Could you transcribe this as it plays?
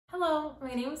Hello,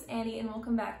 my name is Annie and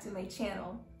welcome back to my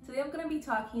channel. Today I'm going to be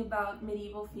talking about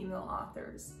medieval female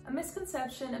authors. A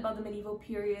misconception about the medieval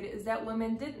period is that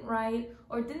women didn't write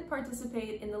or didn't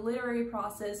participate in the literary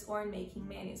process or in making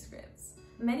manuscripts.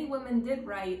 Many women did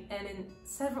write, and in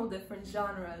several different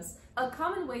genres. A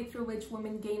common way through which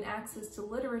women gained access to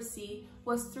literacy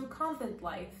was through convent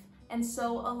life. And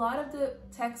so a lot of the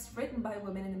texts written by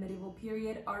women in the medieval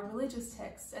period are religious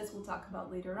texts, as we'll talk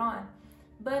about later on.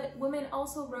 But women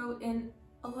also wrote in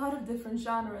a lot of different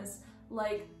genres,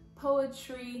 like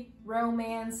poetry,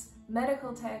 romance,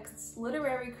 medical texts,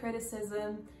 literary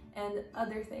criticism, and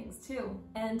other things too.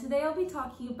 And today I'll be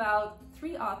talking about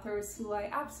three authors who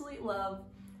I absolutely love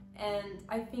and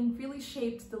I think really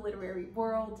shaped the literary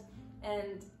world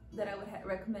and that I would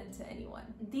recommend to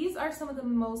anyone. These are some of the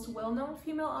most well-known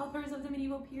female authors of the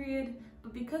medieval period,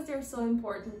 but because they're so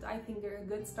important, I think they're a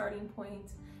good starting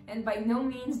point. And by no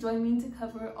means do I mean to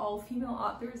cover all female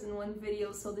authors in one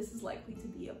video, so this is likely to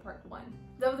be a part one.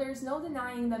 Though there's no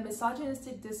denying that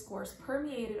misogynistic discourse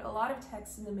permeated a lot of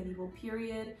texts in the medieval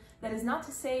period, that is not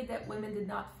to say that women did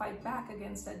not fight back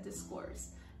against that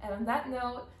discourse. And on that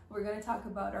note, we're going to talk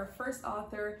about our first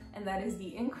author, and that is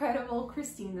the incredible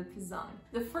Christine de Pizan.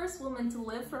 The first woman to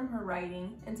live from her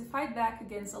writing and to fight back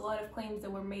against a lot of claims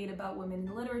that were made about women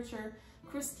in literature,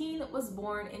 Christine was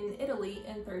born in Italy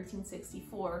in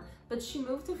 1364, but she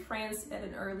moved to France at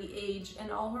an early age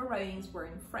and all her writings were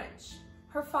in French.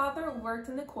 Her father worked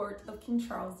in the court of King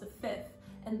Charles V,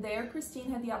 and there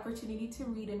Christine had the opportunity to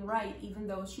read and write even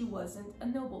though she wasn't a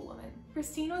noblewoman.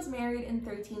 Christine was married in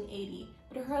 1380,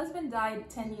 but her husband died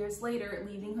 10 years later,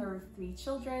 leaving her with 3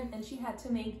 children, and she had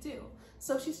to make do.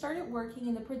 So she started working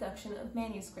in the production of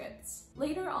manuscripts.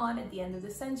 Later on, at the end of the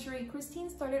century,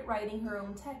 Christine started writing her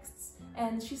own texts,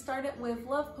 and she started with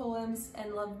love poems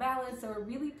and love ballads that were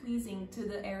really pleasing to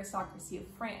the aristocracy of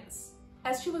France.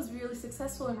 As she was really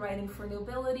successful in writing for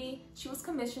nobility, she was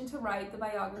commissioned to write the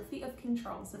biography of King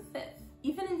Charles V.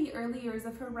 Even in the early years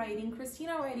of her writing, Christine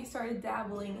already started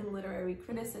dabbling in literary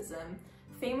criticism,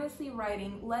 famously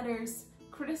writing letters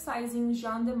criticizing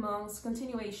Jean de Meun's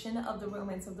continuation of the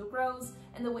Romance of the Rose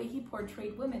and the way he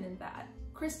portrayed women in that.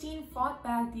 Christine fought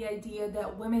back the idea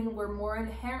that women were more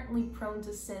inherently prone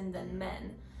to sin than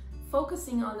men,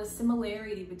 focusing on the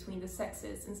similarity between the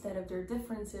sexes instead of their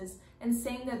differences, and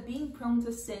saying that being prone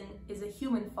to sin is a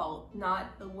human fault,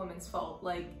 not a woman's fault,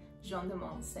 like Jean de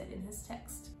Meun said in his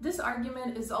text. This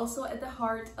argument is also at the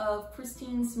heart of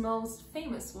Christine's most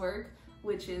famous work,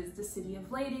 which is The City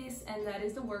of Ladies, and that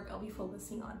is the work I'll be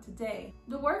focusing on today.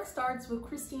 The work starts with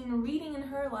Christine reading in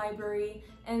her library,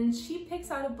 and she picks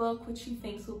out a book which she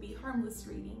thinks will be harmless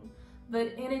reading.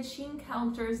 But in it she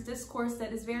encounters discourse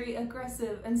that is very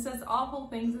aggressive and says awful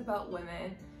things about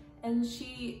women, and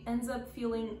she ends up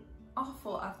feeling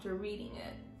awful after reading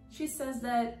it. She says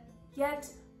that,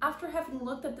 "Yet, after having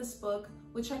looked at this book,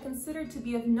 which I considered to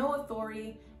be of no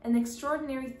authority, an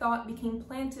extraordinary thought became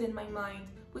planted in my mind,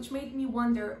 which made me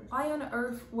wonder why on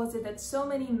earth was it that so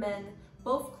many men,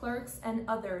 both clerks and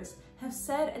others, have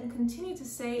said and continue to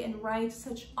say and write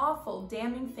such awful,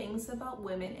 damning things about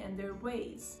women and their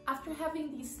ways." After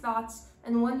having these thoughts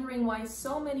and wondering why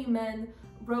so many men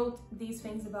wrote these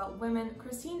things about women,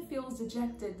 Christine feels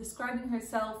dejected, describing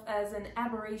herself as an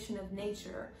aberration of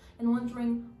nature and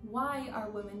wondering, why are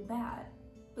women bad?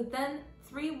 But then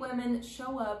 3 women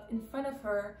show up in front of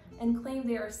her and claim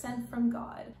they are sent from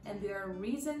God, and they are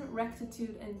reason,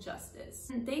 rectitude, and justice.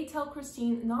 They tell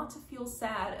Christine not to feel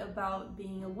sad about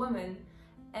being a woman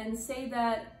and say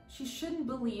that she shouldn't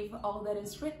believe all that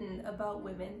is written about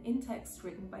women in texts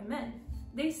written by men.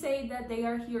 They say that they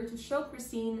are here to show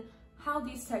Christine how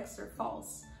these texts are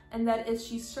false, and that if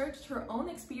she searched her own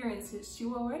experiences, she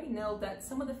will already know that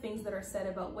some of the things that are said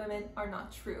about women are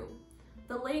not true.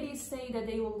 The ladies say that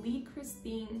they will lead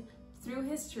Christine through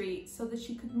history so that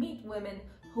she could meet women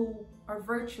who are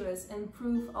virtuous and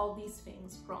prove all these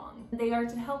things wrong. They are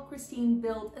to help Christine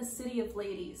build a city of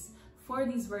ladies for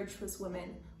these virtuous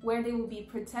women, where they will be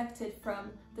protected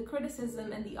from the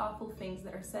criticism and the awful things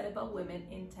that are said about women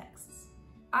in texts.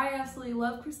 I absolutely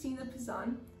love Christine de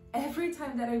Pizan. Every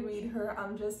time that I read her,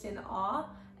 I'm just in awe,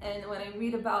 and when I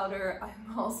read about her,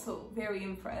 I'm also very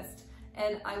impressed.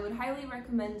 And I would highly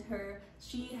recommend her.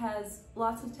 She has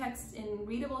lots of texts in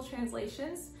readable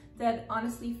translations that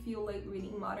honestly feel like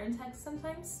reading modern text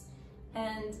sometimes.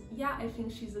 And yeah, I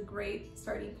think she's a great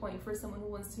starting point for someone who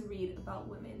wants to read about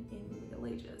women in the Middle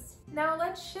Ages. Now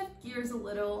let's shift gears a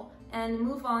little and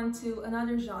move on to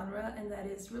another genre, and that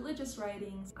is religious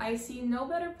writings. I see no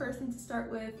better person to start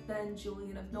with than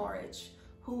Julian of Norwich,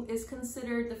 who is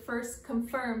considered the first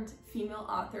confirmed female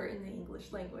author in the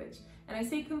English language. And I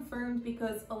say confirmed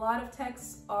because a lot of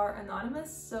texts are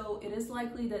anonymous, so it is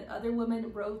likely that other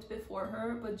women wrote before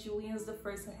her, but Julian is the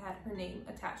first that had her name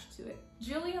attached to it.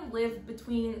 Julian lived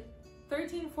between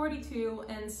 1342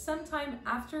 and sometime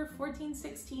after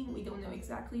 1416, we don't know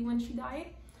exactly when she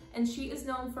died, and she is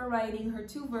known for writing her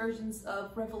two versions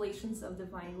of Revelations of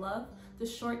Divine Love, the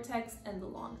short text and the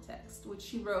long text, which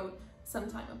she wrote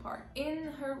sometime apart.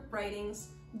 In her writings,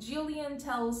 Julian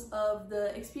tells of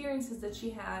the experiences that she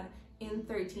had in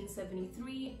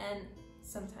 1373 and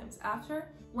sometimes after.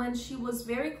 When she was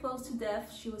very close to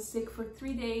death, she was sick for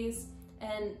 3 days,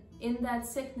 and in that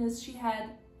sickness she had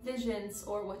visions,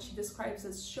 or what she describes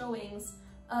as showings,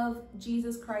 of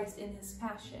Jesus Christ in his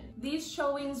passion. These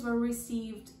showings were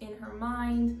received in her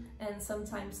mind, and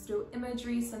sometimes through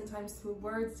imagery, sometimes through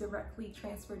words directly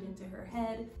transferred into her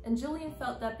head. And Julian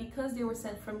felt that because they were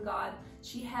sent from God,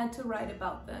 she had to write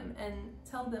about them and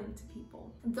tell them to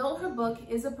people. Though her book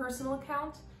is a personal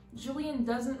account, Julian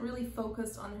doesn't really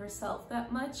focus on herself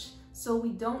that much, so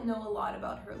we don't know a lot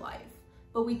about her life.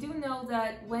 But we do know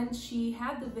that when she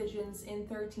had the visions in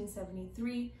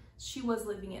 1373, she was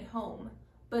living at home.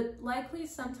 But likely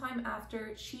sometime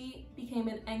after, she became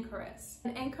an anchoress.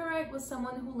 An anchorite was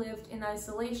someone who lived in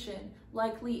isolation,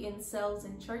 likely in cells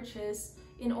in churches,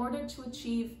 in order to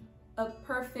achieve a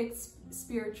perfect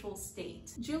spiritual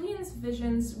state. Julian's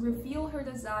visions reveal her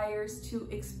desires to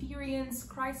experience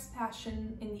Christ's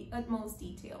passion in the utmost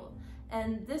detail.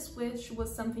 And this wish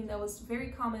was something that was very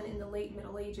common in the late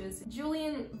Middle Ages.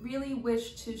 Julian really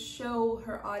wished to show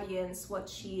her audience what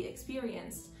she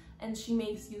experienced, and she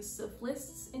makes use of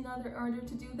lists in order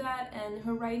to do that, and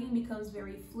her writing becomes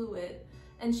very fluid.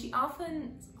 And she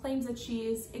often claims that she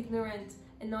is ignorant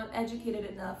and not educated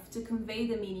enough to convey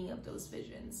the meaning of those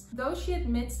visions. Though she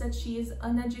admits that she is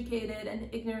uneducated and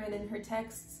ignorant in her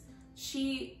texts,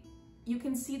 you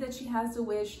can see that she has the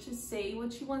wish to say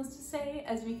what she wants to say,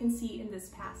 as we can see in this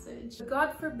passage.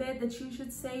 God forbid that you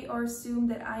should say or assume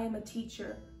that I am a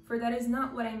teacher, for that is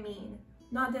not what I mean,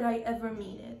 not that I ever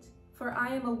mean it. For I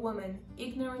am a woman,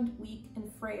 ignorant, weak, and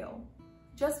frail.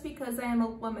 Just because I am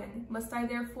a woman, must I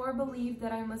therefore believe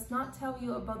that I must not tell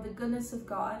you about the goodness of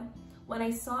God, when I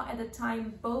saw at the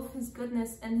time both his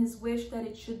goodness and his wish that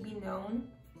it should be known?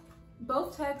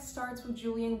 Both texts starts with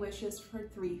Julian wishes for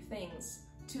 3 things: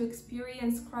 to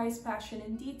experience Christ's passion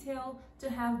in detail,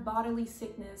 to have bodily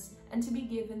sickness, and to be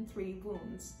given 3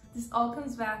 wounds. This all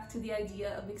comes back to the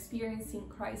idea of experiencing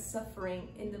Christ's suffering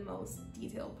in the most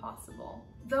detail possible.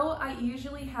 Though I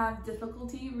usually have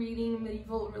difficulty reading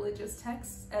medieval religious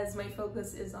texts, as my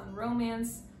focus is on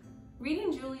romance,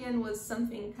 reading Julian was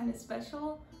something kind of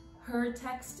special. Her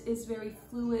text is very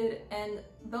fluid, and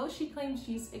though she claims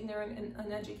she's ignorant and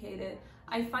uneducated,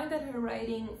 I find that her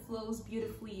writing flows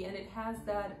beautifully, and it has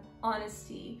that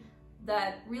honesty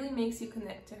that really makes you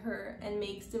connect to her and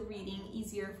makes the reading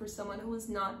easier for someone who is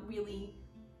not really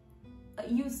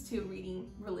used to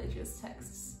reading religious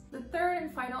texts. The third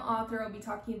and final author I'll be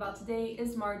talking about today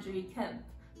is Margery Kempe,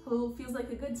 who feels like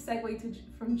a good segue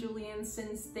from Julian,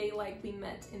 since they likely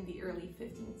met in the early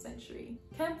 15th century.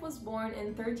 Kempe was born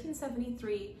in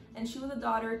 1373, and she was a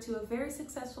daughter to a very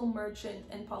successful merchant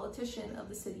and politician of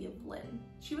the city of Lynn.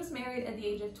 She was married at the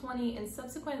age of 20 and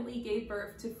subsequently gave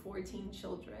birth to 14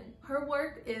 children. Her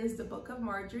work is the Book of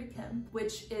Margery Kempe,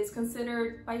 which is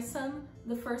considered by some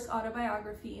the first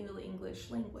autobiography in the English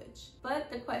language.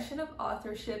 But the question of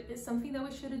authorship is something that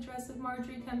we should address with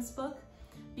Margery Kempe's book,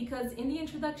 because in the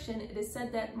introduction it is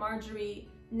said that Margery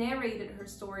narrated her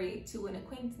story to an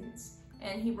acquaintance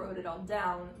and he wrote it all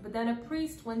down, but then a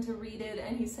priest went to read it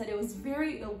and he said it was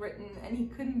very ill written and he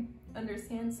couldn't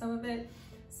understand some of it,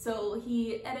 so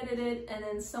he edited it, and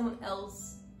then someone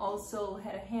else also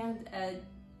had a hand at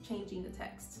changing the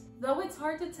text. Though it's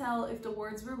hard to tell if the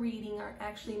words we're reading are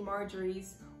actually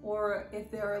Margery's or if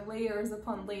there are layers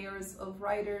upon layers of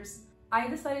writers, I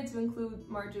decided to include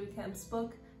Margery Kempe's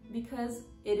book because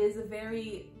it is a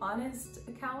very honest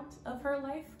account of her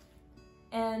life,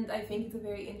 and I think it's a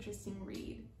very interesting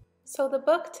read. So the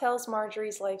book tells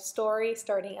Margery's life story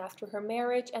starting after her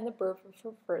marriage and the birth of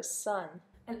her first son.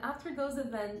 And after those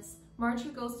events,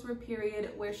 Margery goes through a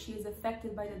period where she is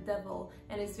affected by the devil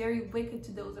and is very wicked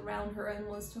to those around her and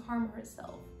wants to harm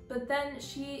herself. But then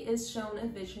she is shown a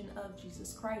vision of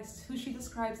Jesus Christ, who she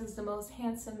describes as the most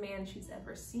handsome man she's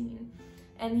ever seen,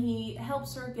 and he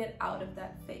helps her get out of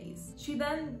that phase. She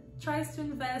then tries to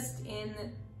invest in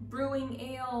brewing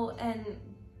ale and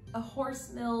a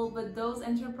horse mill, but those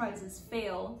enterprises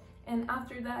fail, and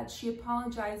after that she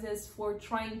apologizes for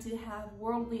trying to have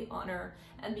worldly honor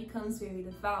and becomes very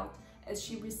devout, as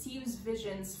she receives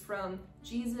visions from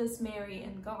Jesus, Mary,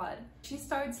 and God. She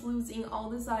starts losing all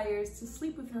desires to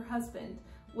sleep with her husband,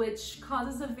 which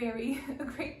causes a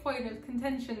great point of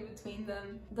contention between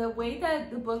them. The way that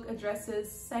the book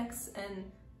addresses sex and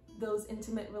those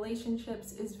intimate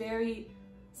relationships is very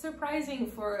surprising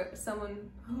for someone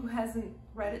who hasn't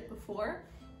read it before,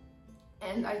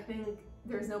 and I think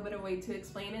there's no better way to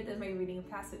explain it than by reading a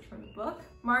passage from the book.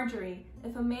 Margery,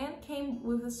 if a man came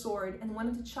with a sword and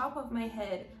wanted to chop off my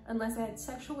head unless I had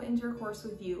sexual intercourse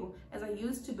with you, as I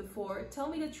used to before, tell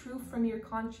me the truth from your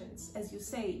conscience. As you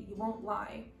say, you won't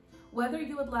lie. Whether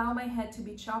you allow my head to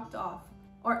be chopped off,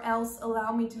 or else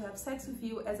allow me to have sex with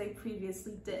you as I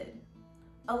previously did.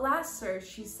 Alas, sir,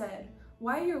 she said,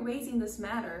 why are you raising this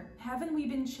matter? Haven't we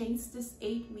been chaste this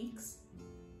 8 weeks?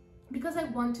 Because I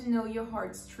want to know your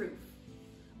heart's truth.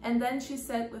 And then she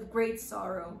said with great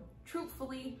sorrow,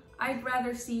 truthfully, I'd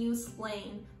rather see you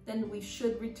slain than we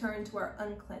should return to our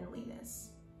uncleanliness.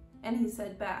 And he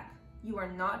said back, you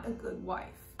are not a good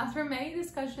wife. After many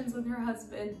discussions with her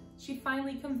husband, she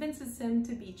finally convinces him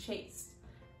to be chaste.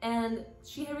 And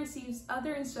she receives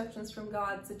other instructions from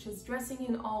God, such as dressing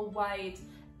in all white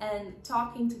and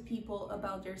talking to people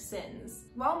about their sins.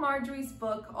 While Margery's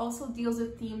book also deals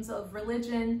with themes of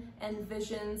religion and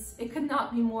visions, it could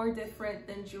not be more different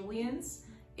than Julian's.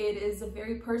 It is a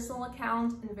very personal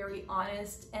account and very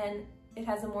honest, and it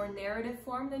has a more narrative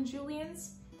form than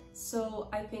Julian's. So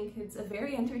I think it's a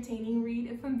very entertaining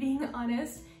read, if I'm being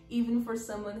honest, even for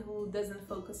someone who doesn't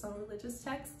focus on religious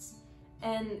texts.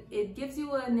 And it gives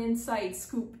you an inside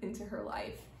scoop into her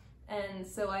life, and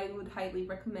so I would highly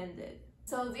recommend it.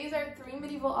 So these are 3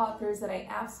 medieval authors that I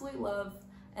absolutely love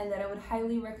and that I would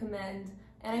highly recommend.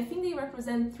 And I think they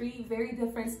represent 3 very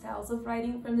different styles of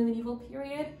writing from the medieval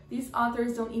period. These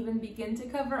authors don't even begin to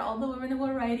cover all the women who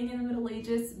are writing in the Middle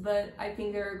Ages, but I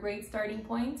think they're a great starting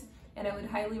point and I would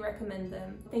highly recommend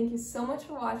them. Thank you so much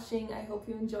for watching. I hope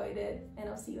you enjoyed it, and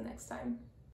I'll see you next time.